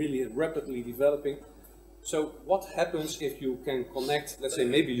you're really rapidly developing, so what happens if you can connect, let's say,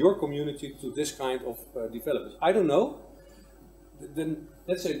 maybe your community to this kind of development? I don't know. Then,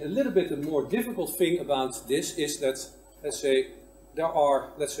 let's say, a little bit more difficult thing about this is that, let's say, there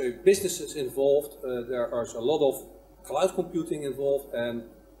are, let's say, businesses involved, there is a lot of cloud computing involved, and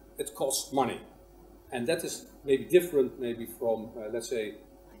it costs money. And that is maybe different maybe from, let's say,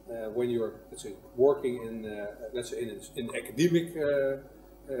 when you're, let's say, working in, let's say, in an academic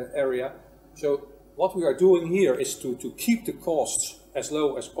area. So what we are doing here is to keep the costs as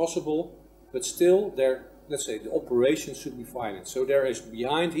low as possible, but still let's say, the operations should be financed. So there is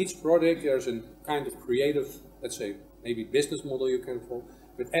behind each project, there's a kind of creative, let's say, maybe business model you can follow,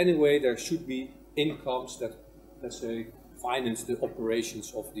 but anyway, there should be incomes that, let's say, finance the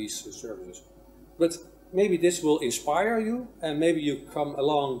operations of these services. But maybe this will inspire you, and maybe you come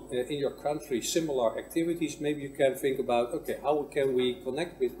along in your country similar activities. Maybe you can think about, okay, how can we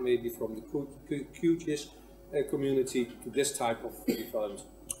connect with maybe from the QGIS community to this type of development?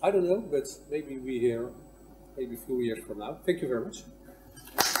 I don't know, but maybe we hear maybe a few years from now. Thank you very much.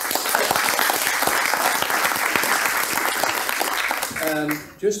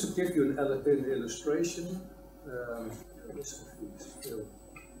 Just to give you an illustration,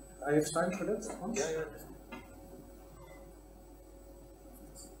 I have time for that? Yeah.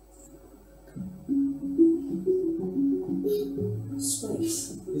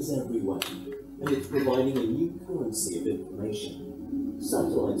 Space is everywhere, and it's providing a new currency of information,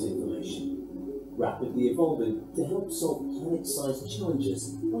 satellite information, rapidly evolving to help solve planet-sized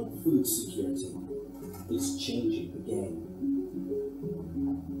challenges like food security. It's changing the game.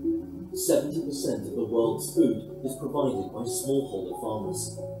 70% of the world's food is provided by smallholder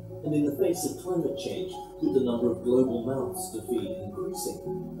farmers, and in the face of climate change, with the number of global mouths to feed increasing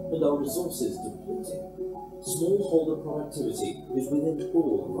and our resources depleting, smallholder productivity is within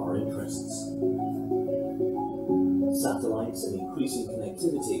all of our interests. Satellites and increasing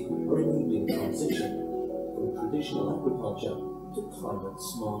connectivity are enabling transition from traditional agriculture to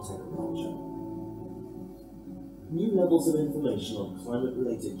climate-smart agriculture. New levels of information on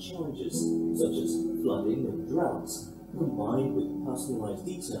climate-related challenges, such as flooding and droughts, combined with personalized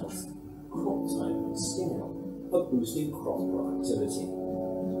details, crop type and scale, are boosting crop productivity.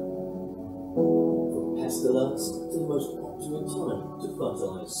 From pest alerts to the most optimum time to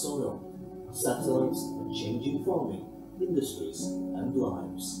fertilize soil, satellites are changing farming, industries, and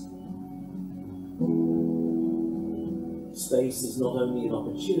lives. Space is not only an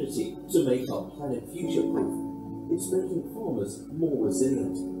opportunity to make our planet future-proof, it's making farmers more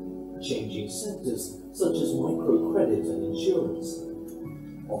resilient, changing sectors such as microcredit and insurance,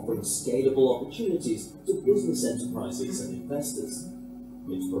 offering scalable opportunities to business enterprises and investors.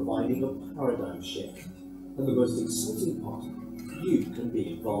 It's providing a paradigm shift, and the most exciting part, you can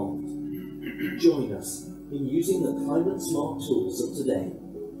be involved. Join us in using the climate-smart tools of today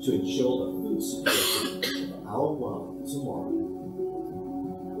to ensure the food security of our world tomorrow.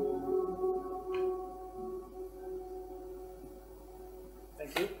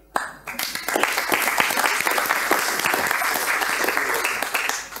 Thank you.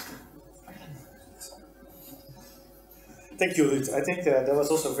 Thank you, Ruud. I think that was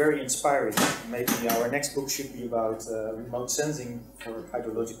also very inspiring. Maybe our next book should be about remote sensing for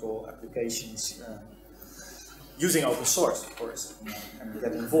hydrological applications, using open source, of course, and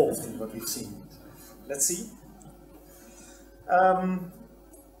get involved in what we've seen. Let's see.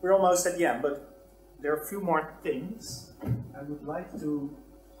 We're almost at the end, but there are a few more things. I would like to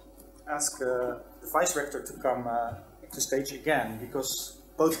ask the Vice Rector to come to stage again, because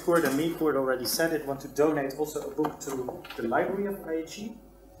both Kurt and me, Kurt already said it, want to donate also a book to the library of IHE.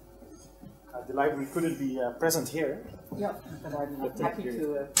 The library couldn't be present here. Yeah, but I'm happy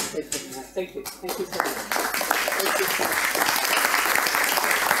to take it. Thank you. Thank you so much. Thank you so much.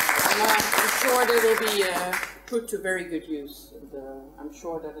 And I'm sure they will be put to very good use. And, I'm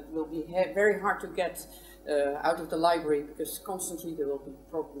sure that it will be very hard to get out of the library, because constantly they will be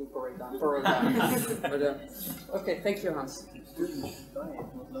probably borrowed down. But, okay, thank you, Hans.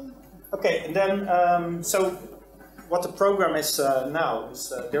 Okay, and then, so what the program is now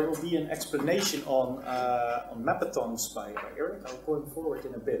is there will be an explanation on mapathons by Eric. I'll go forward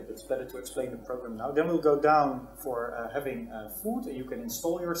in a bit, but it's better to explain the program now. Then we'll go down for having food, and you can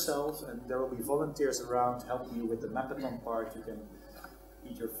install yourself, and there will be volunteers around helping you with the mapathon part. You can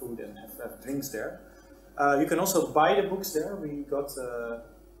eat your food and have drinks there. You can also buy the books there. We got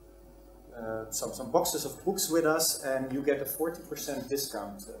some boxes of books with us, and you get a 40%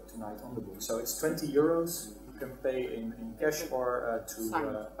 discount tonight on the book. So it's 20 euros. You can pay in cash or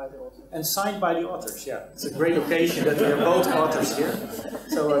and signed by the authors. Yeah, it's a great occasion that we are both authors here.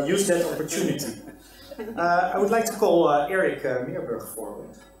 So use that opportunity. I would like to call Eric Meerburg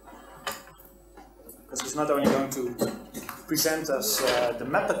forward, because he's not only going to present us the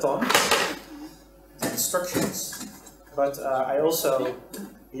mapathon instructions, but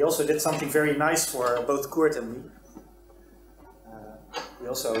he also did something very nice for both Kurt and me. We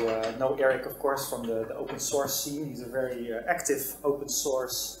also know Eric, of course, from the open source scene. He's a very active open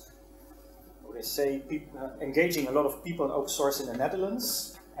source, they say, engaging a lot of people in open source in the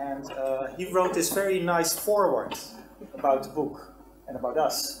Netherlands. And he wrote this very nice foreword about the book and about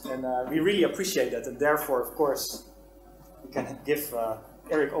us. And we really appreciate that. And therefore, of course, we can give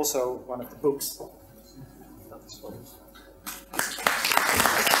Eric also one of the books.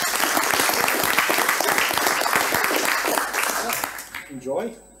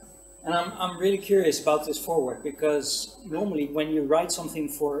 Enjoy. And I'm really curious about this forward, because normally when you write something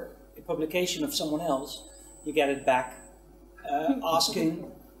for a publication of someone else, you get it back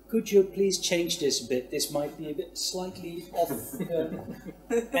asking, could you please change this a bit? This might be a bit slightly off.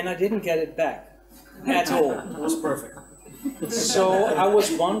 And I didn't get it back at all. It was perfect. So I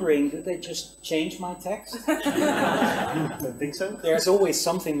was wondering, did they just change my text? I don't think so. There's always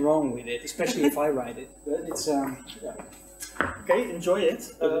something wrong with it, especially if I write it. But it's yeah. Okay, enjoy it.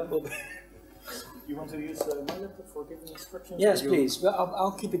 You want to use my laptop for giving instructions? Yes, please. Well,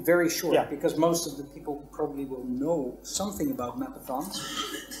 I'll keep it very short, yeah, because most of the people probably will know something about mapathons.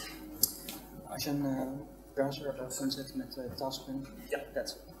 Als je een browser hebt opgezet met taskpen. Yeah,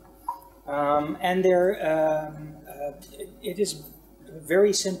 that's it. And it is a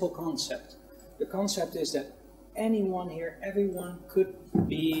very simple concept. The concept is that everyone could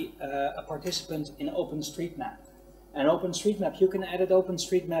be a participant in OpenStreetMap. And OpenStreetMap, you can edit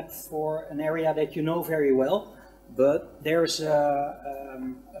OpenStreetMap for an area that you know very well, but there's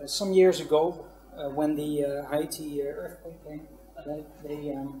some years ago when the Haiti earthquake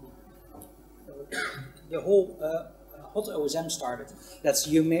came, the whole Hot OSM started. That's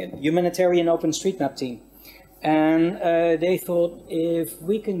Humanitarian OpenStreetMap team. And they thought, if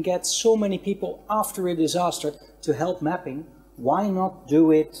we can get so many people after a disaster to help mapping, why not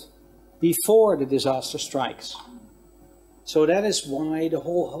do it before the disaster strikes? So that is why the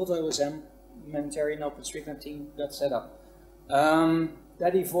whole Hot OSM Humanitarian OpenStreetMap team got set up.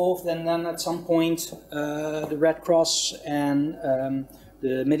 That evolved, and then at some point the Red Cross and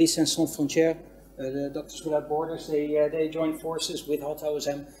the Médecins Sans Frontières, the Doctors Without Borders, they joined forces with Hot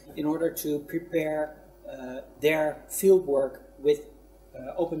OSM in order to prepare their field work with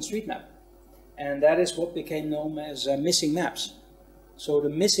OpenStreetMap. And that is what became known as Missing Maps. So the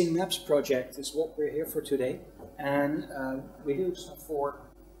Missing Maps project is what we're here for today. And we do stuff for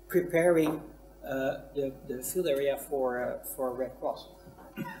preparing the field area for Red Cross.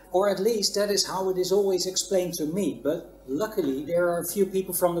 Or at least that is how it is always explained to me. But luckily there are a few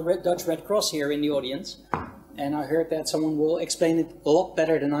people from the Dutch Red Cross here in the audience. And I heard that someone will explain it a lot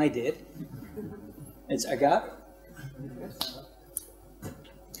better than I did. It's Agathe.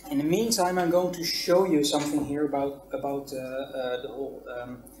 In the meantime, I'm going to show you something here about the whole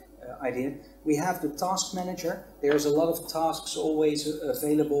idea. We have the task manager. There's a lot of tasks always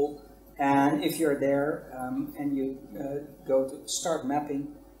available. And if you're there and you go to start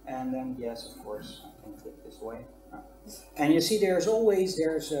mapping, and then yes, of course, I can click this way. And you see there's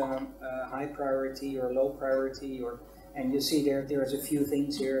a high priority or low priority, and you see there's a few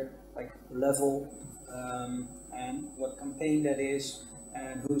things here like level and what campaign that is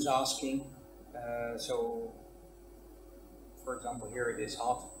and who's asking. So for example here it is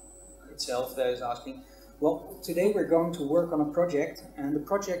HOT itself that is asking. Well, today we're going to work on a project, and the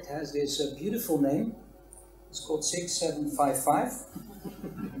project has this beautiful name. It's called 6755.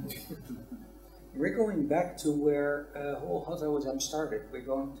 We're going back to where whole Hot OSM started. We're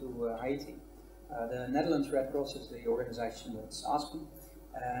going to Haiti. The Netherlands Red Cross is the organization that's asking.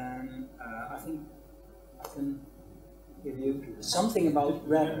 And I think I can give you something about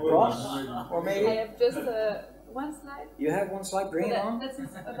Red Cross, or maybe... I have just one slide. You have one slide, bring it on. That is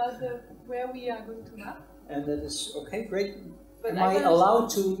about where we are going to map. And that is, okay, great. But Am I allowed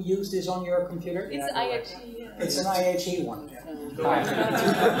to use this on your computer? It's IHE. It's an IHE one.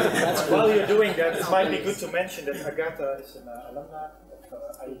 While you're doing that, it might be good to mention that Agatha is an alumna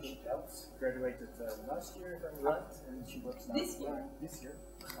of IHE Delft, graduated last year, if I'm right, and she works now This year.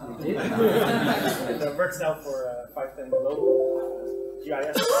 And works now for 510 Global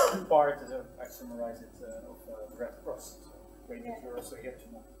GIS part, I summarize it, of Red Cross. So great that you're also here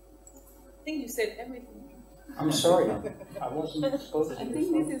tonight. I think you said everything. I'm sorry, I wasn't supposed to. I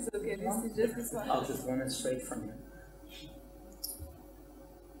think this is okay, this is just this one. I'll just run it straight from here.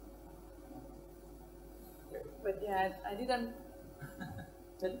 But yeah, I didn't.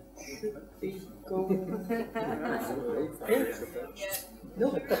 Please go. No.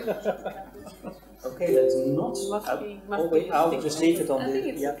 Okay, that's not. I'll just leave it on I the. think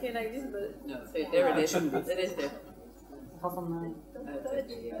it's okay like this, but. No, so there it is. It is there.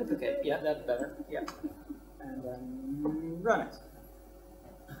 Okay, yeah, that's better. Yeah. And then run it.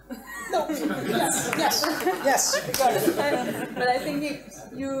 No. Yes. We got it. But I think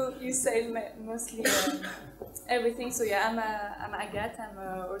you say mostly everything. So yeah, I'm Agathe. I'm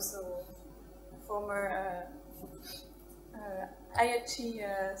also former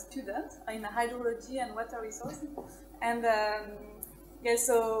IHE student in hydrology and water resources. And yeah,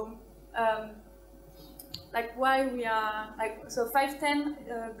 so like why we are like so 510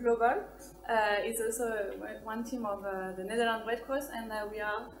 Global is also one team of the Netherlands Red Cross, and we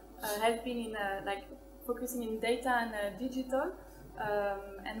are helping in like focusing in data and digital,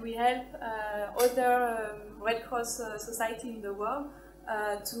 and we help other Red Cross society in the world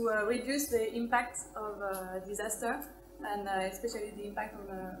to reduce the impact of disaster, and especially the impact on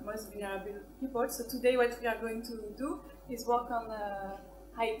the most vulnerable people. So today what we are going to do is work on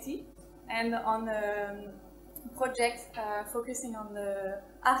Haiti and on a project focusing on the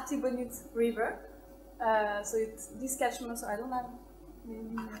Artibonite River. So it's this catchment, so I don't have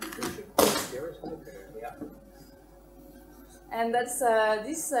Yeah. And that's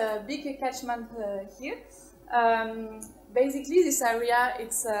this big catchment here. Basically, this area,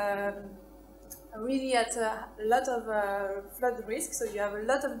 it's really at a lot of flood risk. So you have a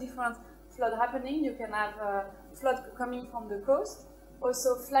lot of different flood happening. You can have flood coming from the coast,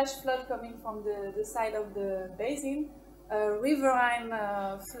 also flash flood coming from the side of the basin, riverine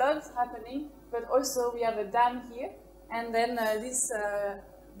floods happening, but also we have a dam here, and then this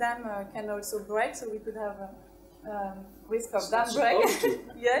dam can also break, so we could have a risk of dam break.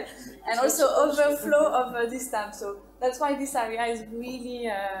 Yeah, and also overflow of this dam. So that's why this area is really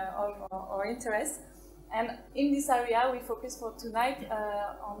of our interest. And in this area, we focus for tonight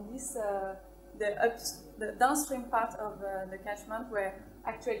on this the downstream part of the catchment, where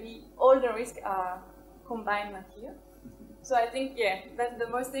actually all the risks are combined here. So I think, yeah, that's the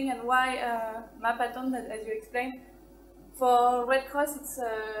most thing, and why Mapathon, as you explained, for Red Cross, it's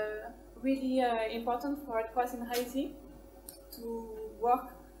really important for Red Cross in Haiti to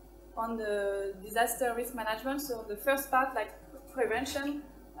work on the disaster risk management. So the first part, like prevention,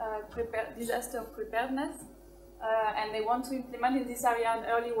 disaster preparedness, and they want to implement in this area an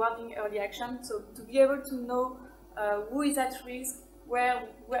early warning, early action. So to be able to know who is at risk,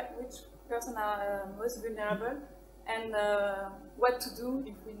 which person are most vulnerable, and what to do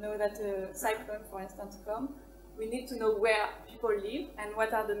if we know that a cyclone, for instance, comes, we need to know where people live and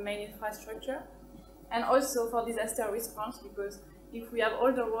what are the main infrastructure. And also for disaster response, because if we have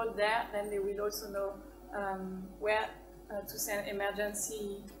all the road there, then they will also know where to send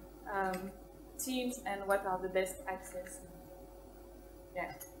emergency teams and what are the best access.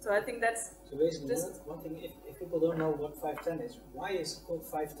 Yeah, so I think that's... So basically, just one thing, if people don't know what 510 is, why is it called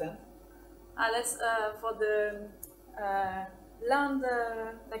 510? That's for the land,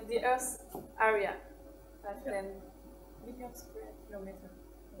 like the Earth area. 510 million square kilometers.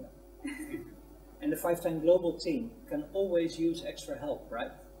 Yeah. And the 510 global team can always use extra help,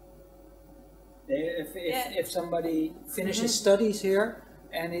 right? If somebody finishes studies here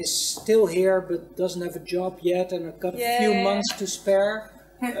and is still here but doesn't have a job yet and got a few months to spare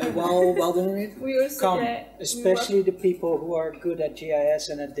while doing it, we also, come. Especially the people who are good at GIS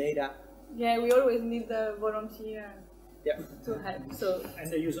and at data. Yeah, we always need the volunteer to help. So. And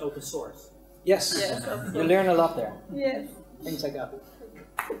they use open source. Yes, you learn a lot there. Yes. Things like that.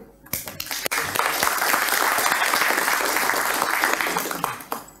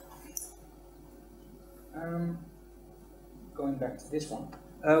 Going back to this one,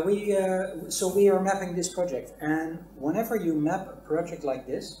 so we are mapping this project, and whenever you map a project like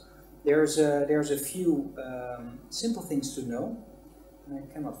this, there's a few simple things to know.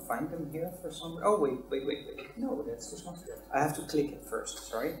 I cannot find them here for some. Oh wait! No, that's this one. I have to click it first.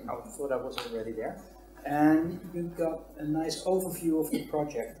 Sorry, I thought I was already there. And you've got a nice overview of the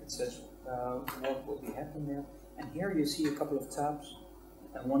project. It says what will be happening there, and here you see a couple of tabs,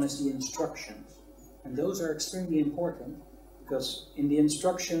 and one is the instructions. And those are extremely important because in the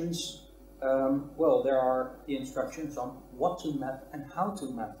instructions, well, there are the instructions on what to map and how to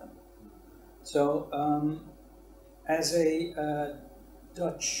map them. So, as a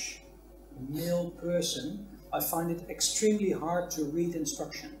Dutch male person, I find it extremely hard to read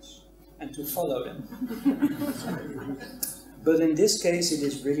instructions and to follow them. But in this case, it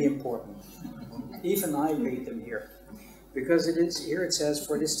is really important. Even I read them here because here it says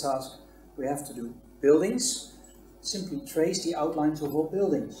for this task we have to do buildings, simply trace the outlines of all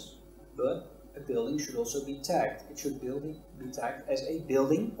buildings. But a building should also be tagged. It should be tagged as a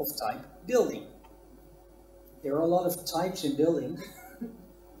building of type building. There are a lot of types in buildings,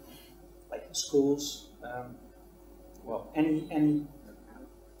 like schools, well, any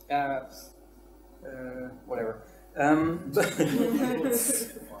whatever. But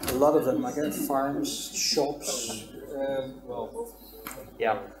a lot of them, like farms, shops, well,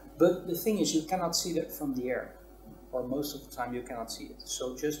 yeah. But the thing is, you cannot see that from the air, or most of the time you cannot see it.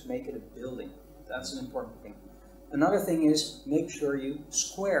 So just make it a building. That's an important thing. Another thing is, make sure you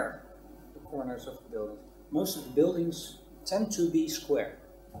square the corners of the building. Most of the buildings tend to be square.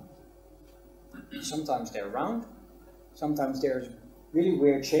 Sometimes they're round, sometimes there's really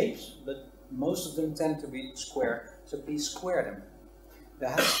weird shapes, but most of them tend to be square, so please square them. They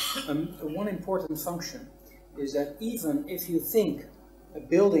have one important function is that even if you think a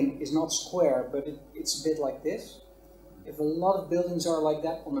building is not square, but it's a bit like this. If a lot of buildings are like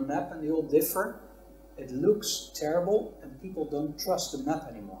that on the map and they all differ, it looks terrible and people don't trust the map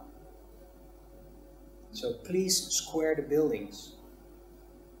anymore. So please square the buildings.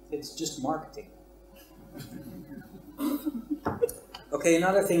 It's just marketing. Okay,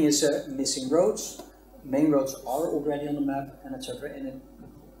 another thing is missing roads. Main roads are already on the map, and etc.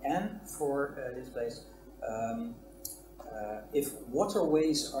 And for this place, if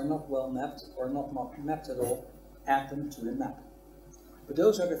waterways are not well mapped or not mapped at all, add them to the map. But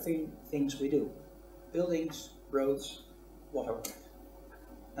those are the things we do. Buildings, roads, waterways.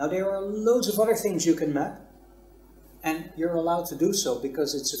 Now there are loads of other things you can map, and you're allowed to do so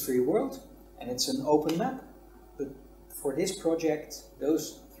because it's a free world and it's an open map. But for this project,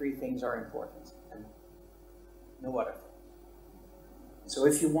 those three things are important and no other. So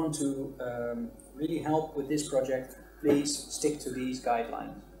if you want to really help with this project, please stick to these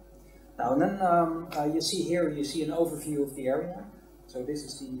guidelines. Now and then you see here, you see an overview of the area. So this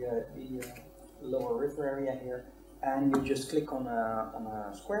is the lower river area here, and you just click on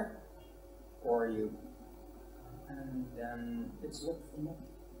a square, or you, and then it's looked for me.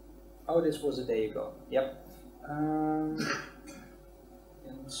 Oh, this was a day ago. Yep. I'm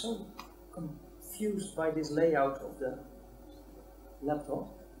so confused by this layout of the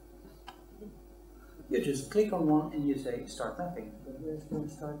laptop. You just click on one and you say start mapping. But where's the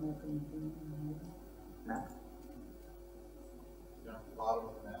start mapping? Map. Yeah, bottom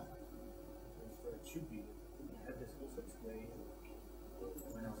of the map. Where it should be. I had this also today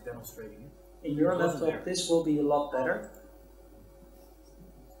when I was demonstrating it. In your laptop, this will be a lot better.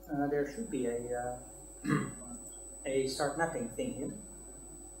 There should be a start mapping thing here.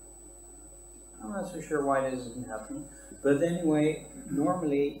 I'm not so sure why this isn't happening. But anyway,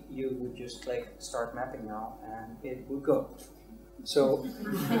 normally you would just click start mapping now and it would go. So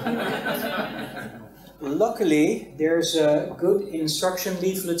luckily there's good instruction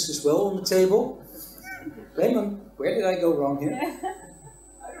leaflets as well on the table. Raymond, where did I go wrong here?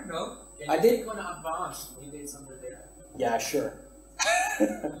 I don't know. I did. Want to advance? Maybe it's under there. Yeah, sure.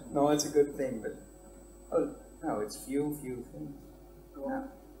 No, it's a good thing, but oh no, it's view thing. No.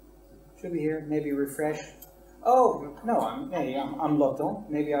 Should be here. Maybe refresh. Oh no, I'm logged on.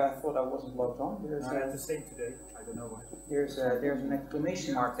 Maybe I thought I wasn't logged on. There's I had the same today. I don't know why. There's an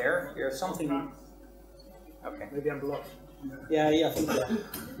exclamation mark there. There's something. Okay. Maybe I'm blocked. Yeah, I think that.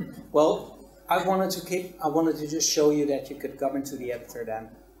 Well, I wanted to just show you that you could come into the editor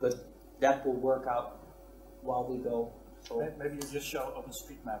then, but that will work out while we go. So maybe you just show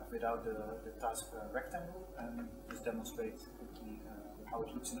OpenStreetMap without the task rectangle and just demonstrate quickly how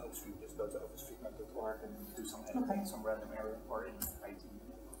it looks in OpenStreetMap. Just go to openstreetmap.org and do some editing, some random area or in IT.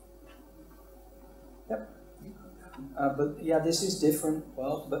 Yep. But yeah, this is different.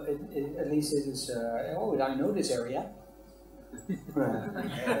 Well, but at least it is. Oh, I know this area. We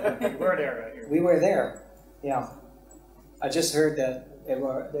were there. We were there. Yeah. I just heard that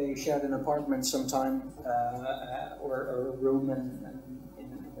they shared an apartment sometime or a room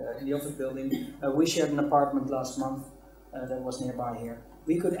in the office building. We shared an apartment last month that was nearby here.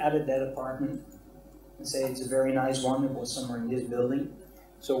 We could edit that apartment and say it's a very nice one. It was somewhere in this building.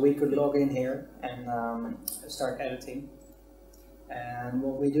 So we could log in here and start editing. And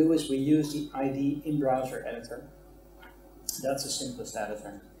what we do is we use the ID in browser editor. That's the simplest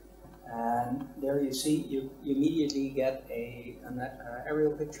editor. And there you see, you immediately get an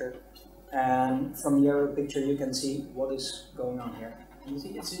aerial picture. And from the aerial picture you can see what is going on here. And you see,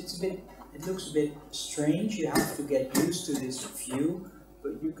 it looks a bit strange. You have to get used to this view.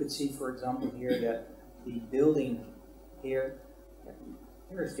 But you could see, for example, here that the building here,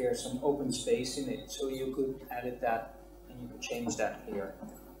 there's some open space in it, so you could edit that and you could change that here.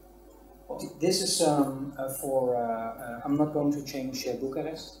 Well, this is for, I'm not going to change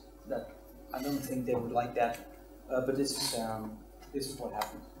Bucharest. That I don't think they would like that, but this is what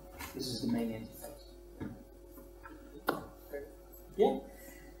happens. This is the main interface. Okay. Yeah.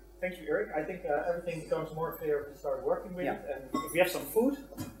 Thank you, Eric. I think everything becomes more clear if we start working with it. And if we have some food,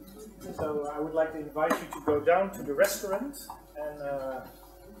 so I would like to invite you to go down to the restaurant and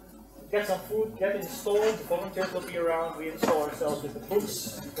get some food, get installed. The volunteers will be around. We install ourselves with the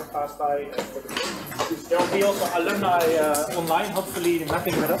books. You can pass by for the food. There will be also alumni online, hopefully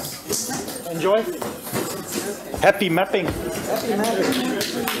mapping with us. Enjoy. Happy mapping. Happy mapping.